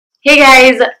Hey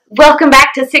guys, welcome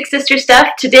back to Six Sister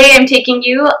Stuff. Today I'm taking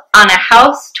you on a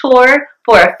house tour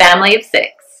for a family of 6.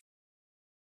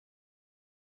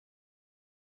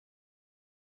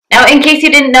 Now, in case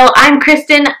you didn't know, I'm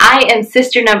Kristen. I am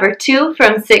sister number 2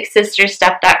 from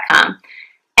SixSisterStuff.com.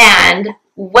 And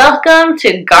welcome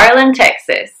to Garland,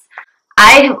 Texas.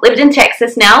 I have lived in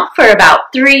Texas now for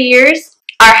about 3 years.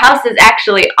 Our house is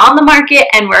actually on the market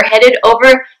and we're headed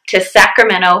over to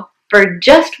Sacramento for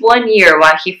just 1 year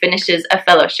while he finishes a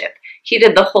fellowship. He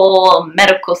did the whole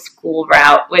medical school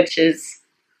route, which is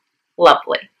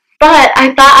lovely. But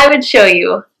I thought I would show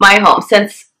you my home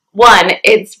since, one,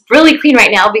 it's really clean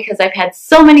right now because I've had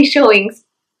so many showings,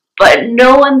 but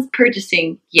no one's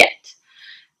purchasing yet.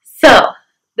 So,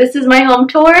 this is my home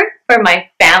tour for my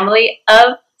family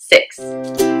of 6.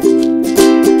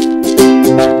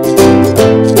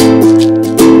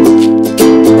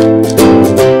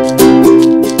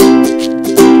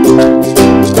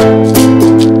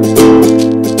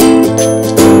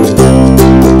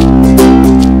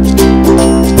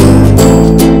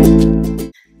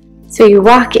 So you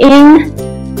walk in,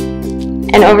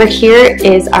 and over here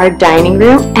is our dining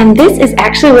room, and this is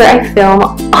actually where I film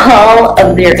all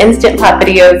of their Instant Pot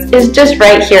videos, is just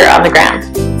right here on the ground.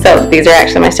 So these are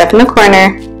actually my stuff in the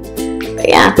corner. But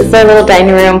yeah, this is our little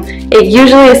dining room. It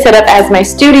usually is set up as my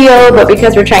studio, but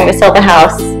because we're trying to sell the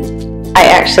house, I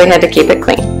actually had to keep it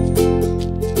clean.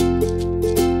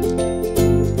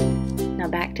 Now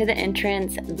back to the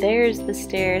entrance, there's the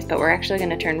stairs, but we're actually going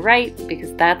to turn right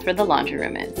because that's where the laundry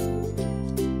room is.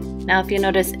 Now if you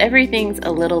notice, everything's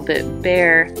a little bit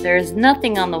bare. There's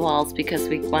nothing on the walls because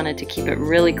we wanted to keep it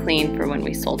really clean for when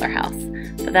we sold our house.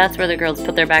 But that's where the girls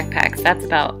put their backpacks. That's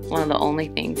about one of the only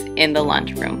things in the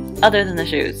laundry room, other than the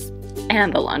shoes.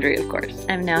 And the laundry, of course.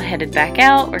 I'm now headed back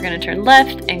out. We're going to turn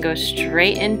left and go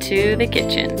straight into the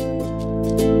kitchen.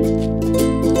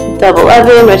 Double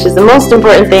oven, which is the most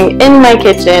important thing in my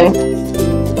kitchen.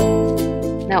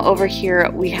 Now over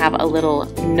here we have a little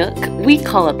nook. We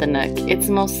call it the nook. It's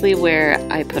mostly where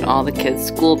I put all the kids'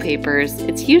 school papers.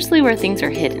 It's usually where things are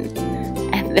hidden.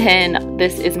 And then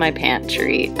this is my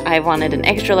pantry. I wanted an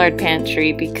extra large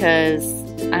pantry because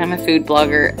I'm a food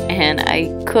blogger and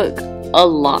I cook a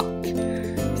lot.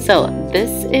 So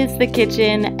this is the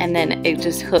kitchen, and then it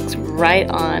just hooks right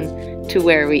on to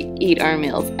where we eat our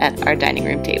meals at our dining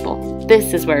room table.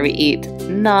 This is where we eat,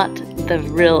 not the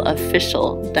real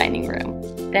official dining room.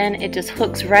 Then it just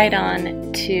hooks right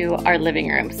on to our living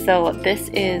room. So this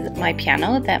is my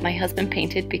piano that my husband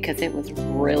painted because it was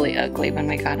really ugly when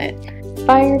we got it.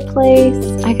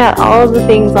 Fireplace. I got all of the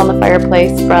things on the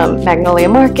fireplace from Magnolia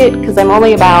Market because I'm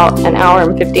only about an hour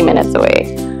and 50 minutes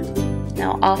away.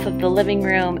 Now off of the living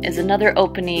room is another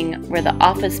opening where the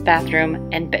office, bathroom,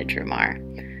 and bedroom are.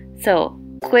 So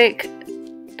quick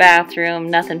bathroom,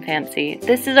 nothing fancy.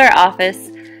 This is our office.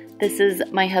 This is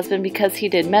my husband because he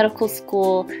did medical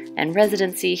school and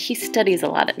residency. He studies a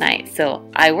lot at night. So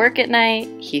I work at night,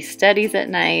 he studies at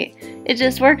night. It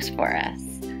just works for us.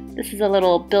 This is a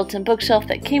little built-in bookshelf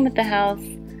that came with the house.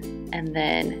 And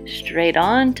then straight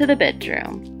on to the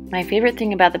bedroom. My favorite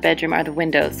thing about the bedroom are the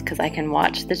windows because I can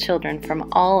watch the children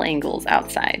from all angles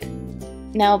outside.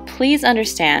 Now please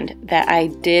understand that I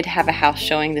did have a house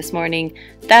showing this morning.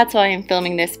 That's why I'm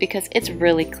filming this, because it's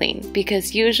really clean.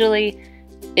 Because usually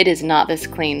it is not this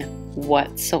clean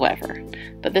whatsoever.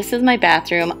 But this is my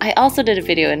bathroom. I also did a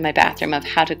video in my bathroom of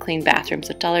how to clean bathrooms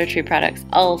with Dollar Tree products.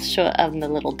 I'll show it on the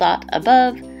little dot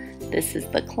above. This is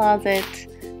the closet.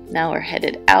 Now we're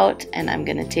headed out and I'm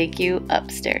gonna take you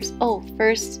upstairs. Oh,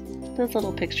 first, this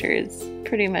little picture is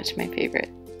pretty much my favorite.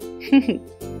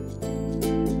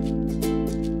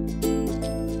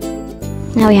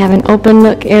 Now we have an open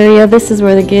nook area. This is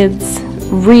where the kids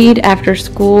read after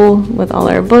school with all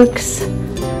our books.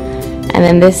 And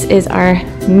then this is our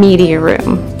media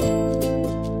room.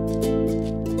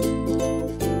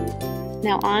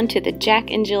 Now on to the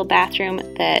Jack and Jill bathroom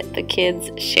that the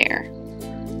kids share.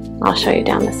 I'll show you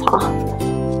down this hall.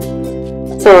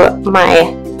 So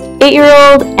my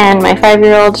 8-year-old and my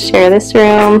 5-year-old share this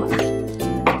room.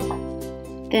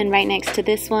 Then right next to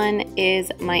this one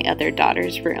is my other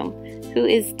daughter's room, who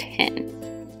is 10.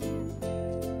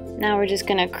 Now we're just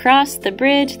gonna cross the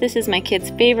bridge. This is my kid's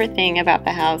favorite thing about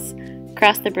the house.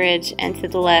 Cross the bridge, and to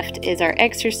the left is our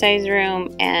exercise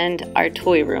room and our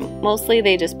toy room. Mostly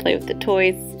they just play with the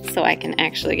toys so I can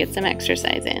actually get some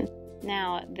exercise in.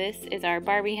 Now this is our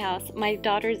Barbie house. My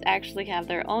daughters actually have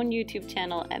their own YouTube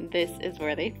channel and this is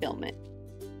where they film it.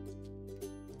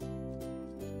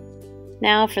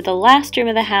 Now for the last room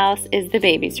of the house is the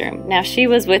baby's room. Now she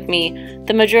was with me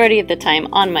the majority of the time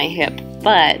on my hip,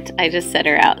 but I just set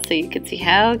her out so you can see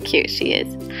how cute she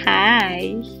is.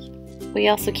 Hi! We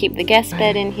also keep the guest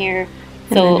bed in here,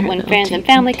 so when friends and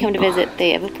family come to visit,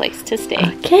 they have a place to stay.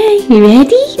 Okay, you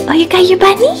ready? Oh, you got your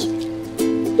bunny?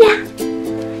 Yeah.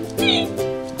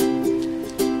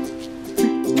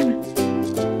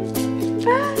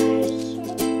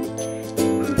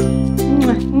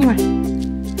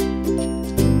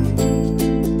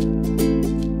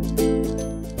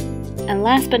 And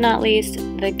last but not least,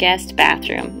 the guest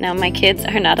bathroom. Now my kids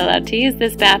are not allowed to use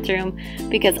this bathroom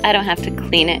because I don't have to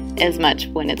clean it as much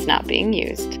when it's not being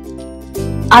used.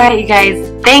 Alright you guys,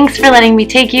 thanks for letting me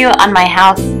take you on my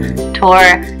house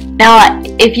tour. Now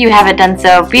if you haven't done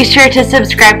so, be sure to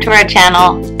subscribe to our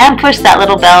channel and push that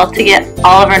little bell to get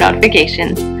all of our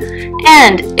notifications.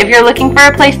 And if you're looking for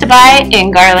a place to buy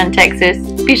in Garland, Texas,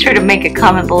 be sure to make a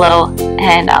comment below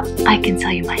and I can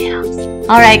sell you my house.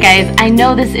 Alright guys, I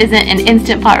know this isn't an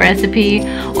Instant Pot recipe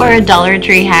or a Dollar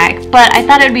Tree hack, but I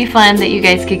thought it would be fun that you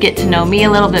guys could get to know me a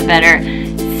little bit better,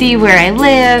 see where I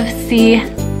live, see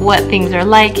what things are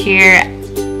like here.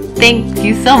 Thank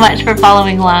you so much for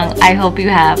following along. I hope you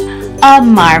have a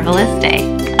marvelous day.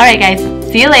 Alright guys,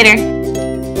 see you later.